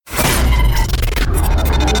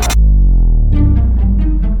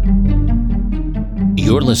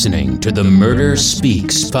You're listening to the Murder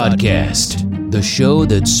Speaks podcast, the show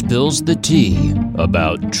that spills the tea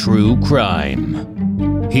about true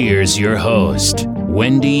crime. Here's your host,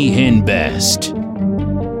 Wendy Hinbest.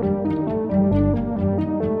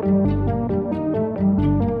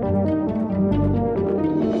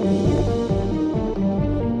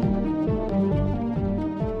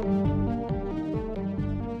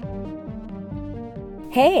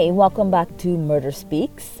 Hey, welcome back to Murder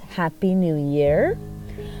Speaks. Happy New Year.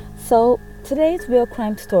 So today's real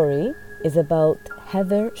crime story is about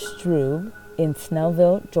Heather Strube in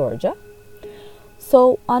Snellville, Georgia.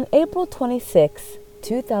 So on April 26,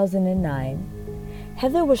 2009,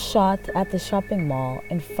 Heather was shot at the shopping mall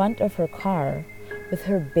in front of her car with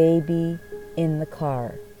her baby in the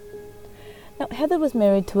car. Now, Heather was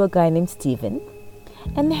married to a guy named Steven,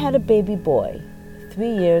 and they had a baby boy 3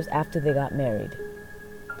 years after they got married.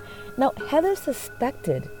 Now, Heather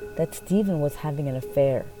suspected that Steven was having an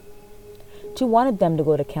affair. She wanted them to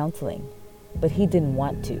go to counseling, but he didn't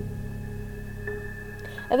want to.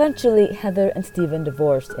 Eventually, Heather and Steven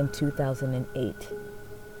divorced in 2008.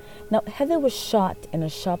 Now, Heather was shot in a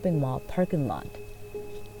shopping mall parking lot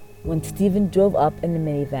when Steven drove up in the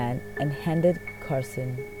minivan and handed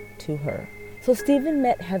Carson to her. So Steven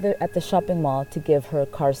met Heather at the shopping mall to give her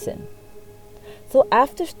Carson. So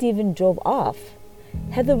after Steven drove off,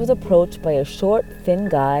 Heather was approached by a short, thin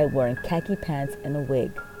guy wearing khaki pants and a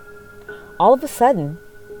wig. All of a sudden,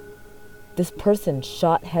 this person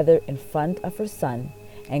shot Heather in front of her son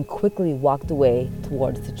and quickly walked away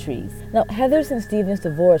towards the trees. Now, Heather's and Steven's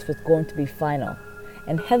divorce was going to be final,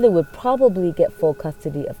 and Heather would probably get full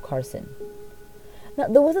custody of Carson. Now,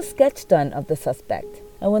 there was a sketch done of the suspect,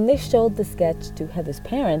 and when they showed the sketch to Heather's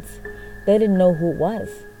parents, they didn't know who it was.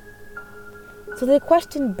 So they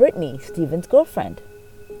questioned Brittany, Steven's girlfriend.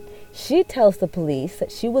 She tells the police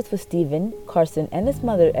that she was with Steven, Carson, and his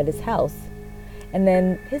mother at his house, and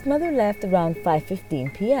then his mother left around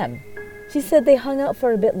 5:15 p.m. She said they hung out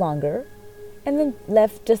for a bit longer, and then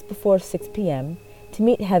left just before 6 p.m. to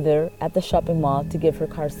meet Heather at the shopping mall to give her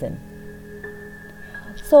Carson.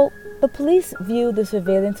 So the police viewed the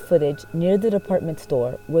surveillance footage near the department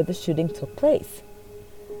store where the shooting took place.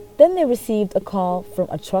 Then they received a call from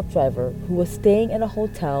a truck driver who was staying in a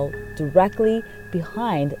hotel directly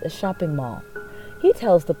behind the shopping mall. He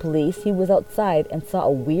tells the police he was outside and saw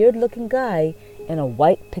a weird-looking guy in a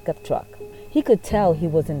white pickup truck. He could tell he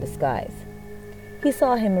was in disguise. He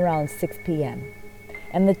saw him around 6 p.m.,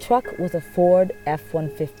 and the truck was a Ford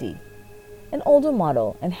F-150, an older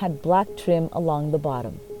model, and had black trim along the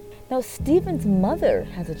bottom. Now, Steven's mother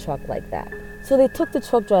has a truck like that. So they took the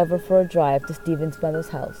truck driver for a drive to Steven's mother's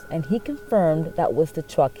house, and he confirmed that was the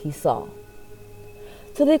truck he saw.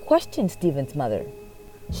 So they questioned Steven's mother.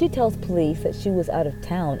 She tells police that she was out of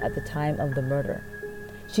town at the time of the murder.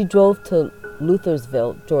 She drove to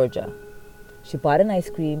Luthersville, Georgia. She bought an ice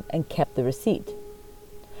cream and kept the receipt.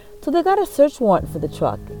 So they got a search warrant for the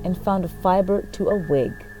truck and found a fiber to a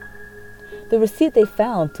wig. The receipt they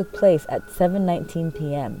found took place at 7:19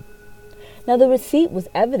 p.m. Now, the receipt was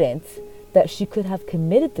evidence that she could have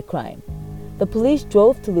committed the crime. The police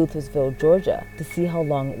drove to Luthersville, Georgia, to see how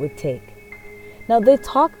long it would take. Now, they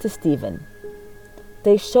talked to Steven.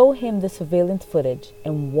 They show him the surveillance footage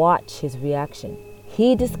and watch his reaction.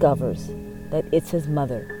 He discovers that it's his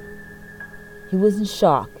mother. He was in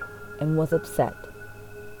shock and was upset.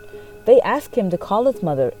 They ask him to call his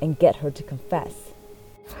mother and get her to confess.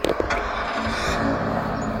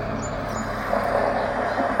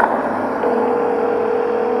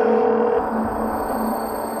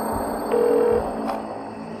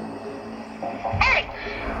 Hey.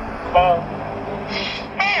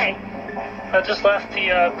 I just left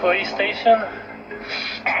the police station.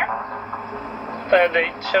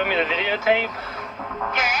 They showed me the videotape.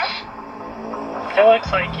 Yeah? It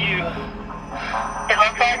looks like you. It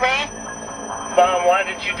looks like me? Mom, why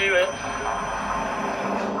did you do it?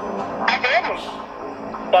 I didn't.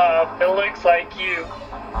 Bob, it looks like you.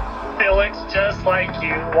 It looks just like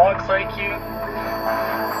you. Walks like you. Is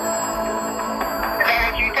that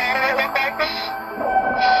what you thought it looked like me?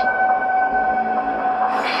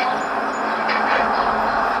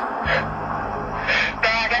 So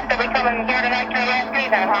I guess they'll be coming here tonight to arrest me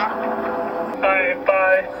then, huh? Alright,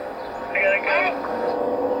 bye. I gotta go.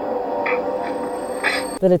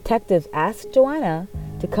 The detectives asked Joanna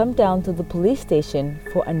to come down to the police station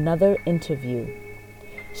for another interview.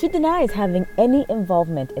 She denies having any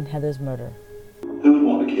involvement in Heather's murder. Who would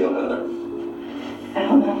want to kill Heather? I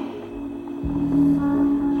don't know.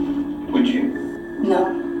 Would you? No.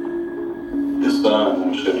 The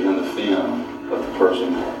son showed you in the film of the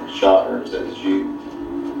person who shot her. Is that you?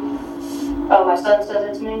 Oh, my son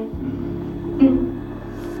says it's me.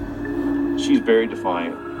 She's very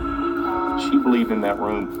defiant. She believed in that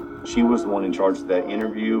room. She was the one in charge of that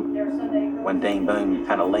interview. When Dane Boone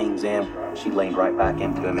kind of leans in, she leaned right back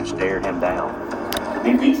into him and stared him down.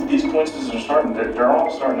 These coincidences are they're all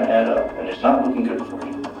starting to add up, and it's not looking good for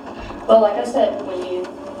you. Well, like I said, when you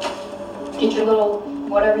get your little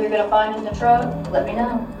whatever you're going to find in the truck, let me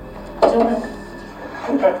know. Until then.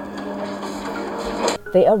 Okay.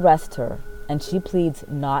 They arrest her, and she pleads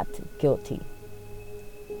not guilty.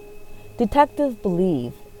 Detectives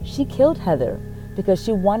believe she killed Heather because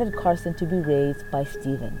she wanted Carson to be raised by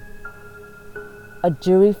Stephen. A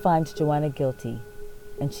jury finds Joanna guilty,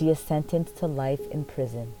 and she is sentenced to life in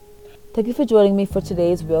prison. Thank you for joining me for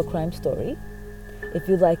today's real crime story. If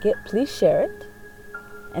you like it, please share it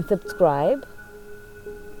and subscribe.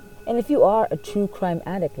 And if you are a true crime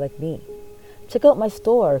addict like me, check out my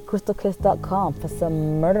store, crystalkiss.com, for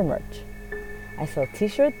some murder merch. I sell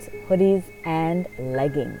t-shirts, hoodies, and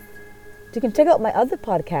leggings. You can check out my other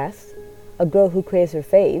podcast, A Girl Who Craves Her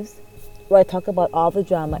Faves, where I talk about all the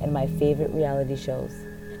drama in my favorite reality shows.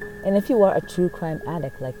 And if you are a true crime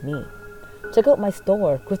addict like me, check out my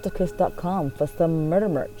store, crystalkiss.com, for some murder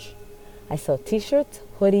merch. I sell t-shirts,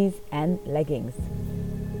 hoodies, and leggings.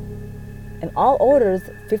 And all orders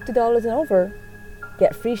 $50 and over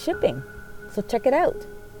get free shipping. So check it out.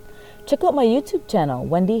 Check out my YouTube channel,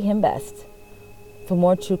 Wendy Himbest, for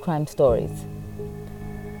more true crime stories.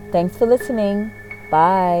 Thanks for listening.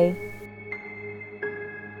 Bye.